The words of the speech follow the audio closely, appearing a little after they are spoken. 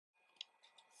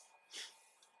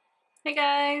Hey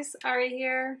guys, Ari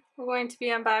here. We're going to be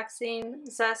unboxing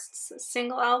ZEST's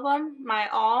single album, My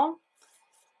All.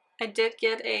 I did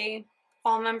get a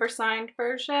all-member signed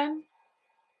version,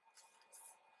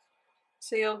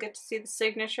 so you'll get to see the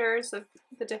signatures of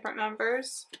the different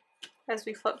members as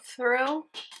we flip through.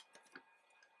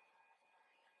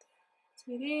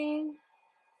 CD.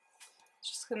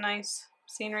 Just a nice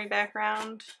scenery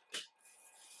background.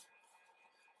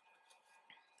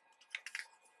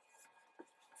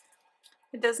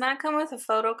 It does not come with a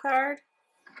photo card.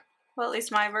 Well, at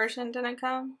least my version didn't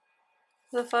come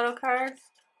with a photo card.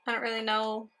 I don't really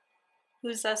know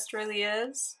who ZEST really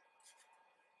is,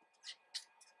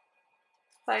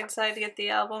 but I decided to get the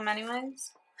album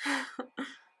anyways.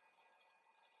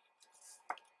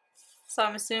 So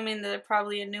I'm assuming that they're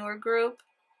probably a newer group,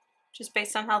 just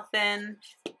based on how thin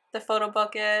the photo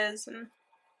book is, and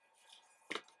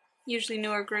usually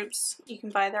newer groups, you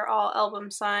can buy their all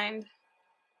album signed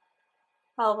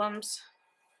albums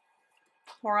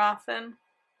more often.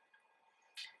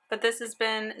 But this has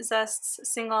been ZEST's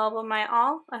single album, My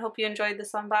All. I hope you enjoyed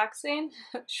this unboxing.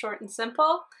 Short and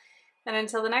simple. And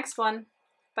until the next one,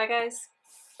 bye guys.